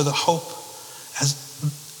asks you for the hope,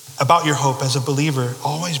 about your hope as a believer,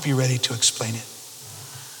 always be ready to explain it.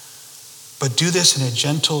 But do this in a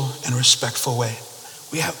gentle and respectful way.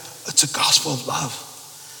 It's a gospel of love.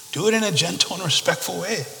 Do it in a gentle and respectful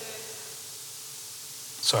way.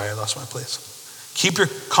 Sorry, I lost my place. Keep your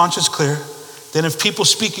conscience clear. Then if people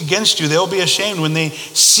speak against you, they'll be ashamed when they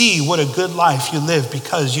see what a good life you live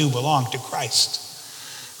because you belong to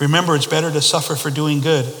Christ. Remember, it's better to suffer for doing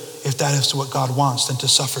good if that is what God wants than to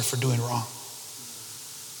suffer for doing wrong.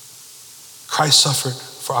 Christ suffered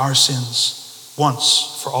for our sins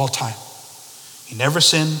once for all time. He never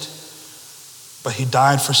sinned, but he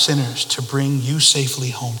died for sinners to bring you safely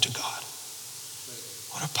home to God.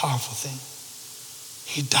 What a powerful thing.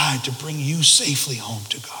 He died to bring you safely home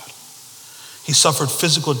to God. He suffered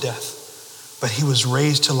physical death, but he was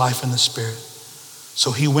raised to life in the Spirit.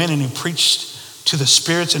 So he went and he preached to the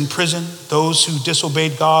spirits in prison, those who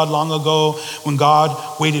disobeyed God long ago when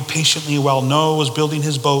God waited patiently while Noah was building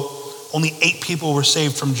his boat. Only 8 people were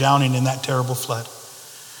saved from drowning in that terrible flood.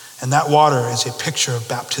 And that water is a picture of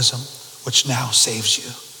baptism, which now saves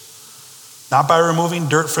you. Not by removing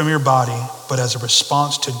dirt from your body, but as a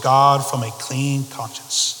response to God from a clean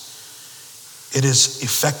conscience. It is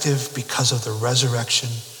effective because of the resurrection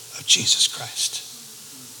of Jesus Christ.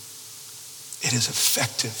 It is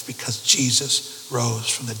effective because Jesus rose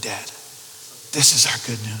from the dead. This is our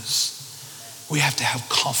good news. We have to have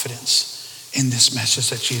confidence in this message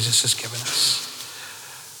that Jesus has given us.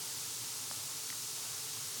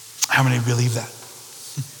 How many believe that?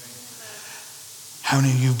 How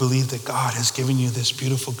many of you believe that God has given you this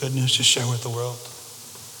beautiful good news to share with the world?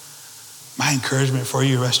 My encouragement for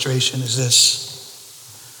you, Restoration, is this.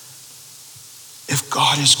 If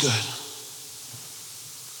God is good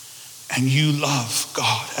and you love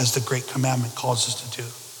God as the great commandment calls us to do,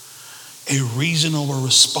 a reasonable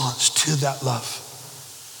response to that love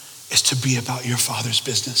is to be about your Father's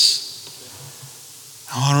business.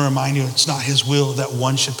 I want to remind you, it's not his will that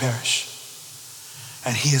one should perish.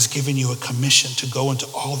 And he has given you a commission to go into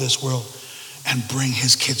all this world and bring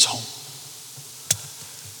his kids home.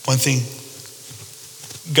 One thing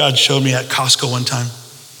God showed me at Costco one time,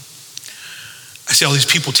 I see all these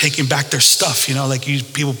people taking back their stuff, like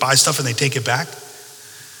people buy stuff and they take it back.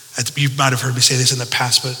 You might have heard me say this in the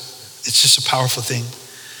past, but it's just a powerful thing.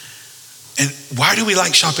 And why do we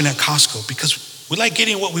like shopping at Costco? Because we like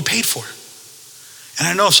getting what we paid for. And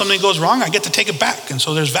I know if something goes wrong, I get to take it back. And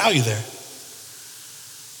so there's value there.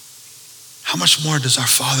 How much more does our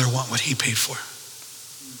Father want what he paid for?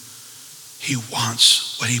 He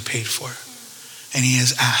wants what he paid for. And he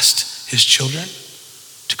has asked his children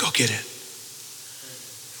to go get it.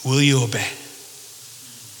 Will you obey?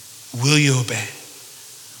 Will you obey?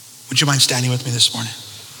 Would you mind standing with me this morning?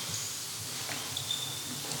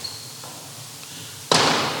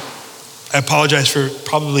 I apologize for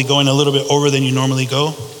probably going a little bit over than you normally go.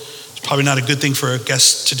 It's probably not a good thing for a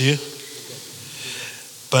guest to do.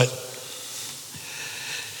 But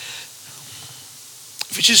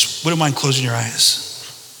if you just wouldn't mind closing your eyes.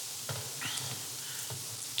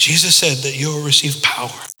 Jesus said that you will receive power.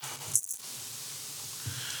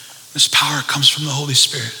 This power comes from the Holy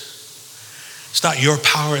Spirit. It's not your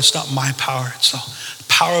power, it's not my power, it's the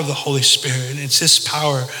power of the Holy Spirit. And it's this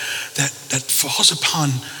power that falls upon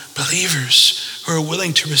believers who are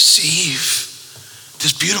willing to receive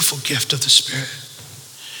this beautiful gift of the Spirit.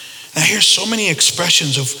 And I hear so many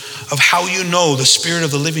expressions of how you know the Spirit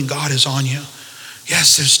of the living God is on you.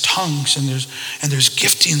 Yes, there's tongues and there's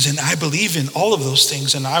giftings, and I believe in all of those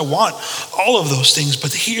things, and I want all of those things.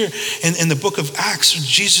 But here in the book of Acts,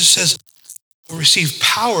 Jesus says, receive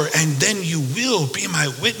power, and then you will be my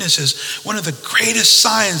witnesses. One of the greatest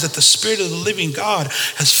signs that the Spirit of the living God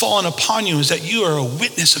has fallen upon you is that you are a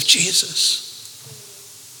witness of Jesus.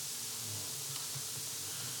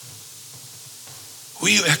 Will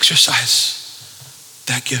you exercise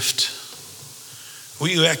that gift? Will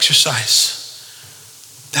you exercise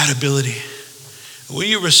that ability? Will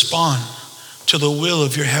you respond to the will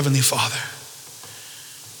of your Heavenly Father?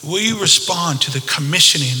 Will you respond to the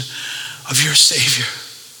commissioning of your Savior?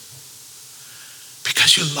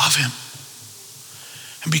 because you love him.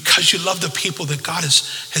 And because you love the people that God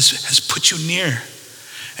has put you near.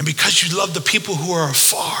 And because you love the people who are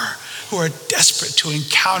afar, who are desperate to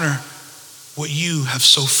encounter what you have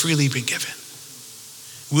so freely been given.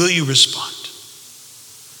 Will you respond?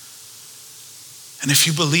 And if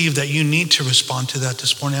you believe that you need to respond to that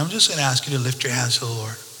this morning, I'm just going to ask you to lift your hands to the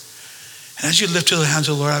Lord. And as you lift to the hands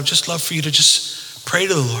of the Lord, I'd just love for you to just pray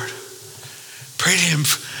to the Lord. Pray to him.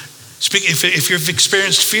 Speak. If you've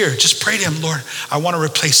experienced fear, just pray to him. Lord, I want to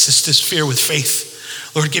replace this fear with faith.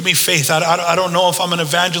 Lord, give me faith. I don't know if I'm an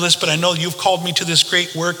evangelist, but I know you've called me to this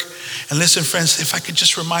great work. And listen, friends, if I could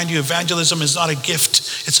just remind you, evangelism is not a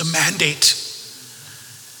gift. It's a mandate.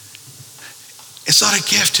 It's not a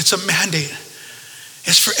gift. It's a mandate.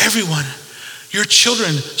 It's for everyone. Your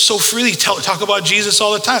children so freely talk about Jesus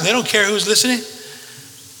all the time. They don't care who's listening.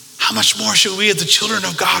 How much more should we as the children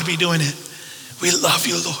of God be doing it? We love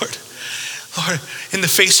you, Lord. Lord, in the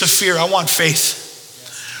face of fear, I want faith.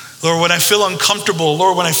 Lord, when I feel uncomfortable,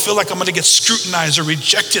 Lord, when I feel like I'm going to get scrutinized or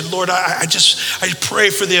rejected, Lord, I pray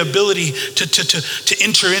for the ability to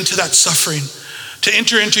enter into that suffering. To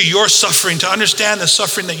enter into your suffering, to understand the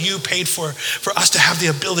suffering that you paid for us to have the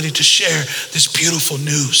ability to share this beautiful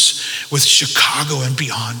news with Chicago and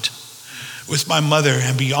beyond, with my mother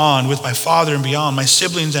and beyond, with my father and beyond, my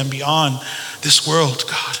siblings and beyond this world,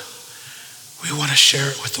 God. We want to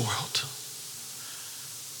share it with the world.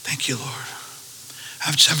 Thank you, Lord.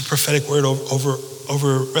 I just have a prophetic word over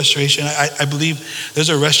restoration. I believe there's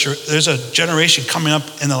a generation coming up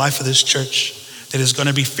in the life of this church that is going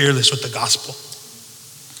to be fearless with the gospel.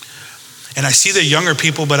 And I see the younger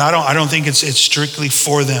people, but I don't think it's strictly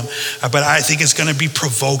for them. But I think it's going to be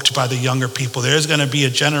provoked by the younger people. There's going to be a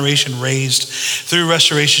generation raised through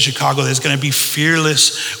Restoration Chicago that's going to be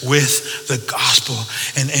fearless with the gospel.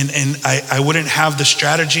 And I wouldn't have the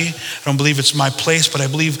strategy. I don't believe it's my place, but I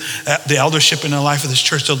believe the eldership in the life of this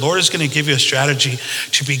church, the Lord is going to give you a strategy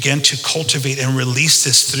to begin to cultivate and release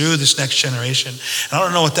this through this next generation. And I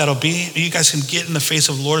don't know what that'll be. You guys can get in the face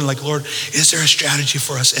of the Lord and like, Lord, is there a strategy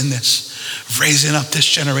for us in this? Raising up this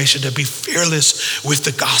generation to be fearless with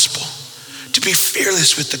the gospel. To be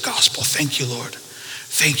fearless with the gospel. Thank you, Lord.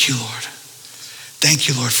 Thank you, Lord. Thank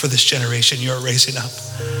you, Lord, for this generation you're raising up.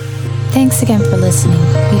 Thanks again for listening.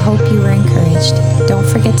 We hope you were encouraged. Don't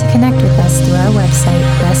forget to connect with us through our website,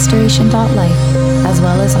 restoration.life, as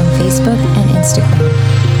well as on Facebook and Instagram.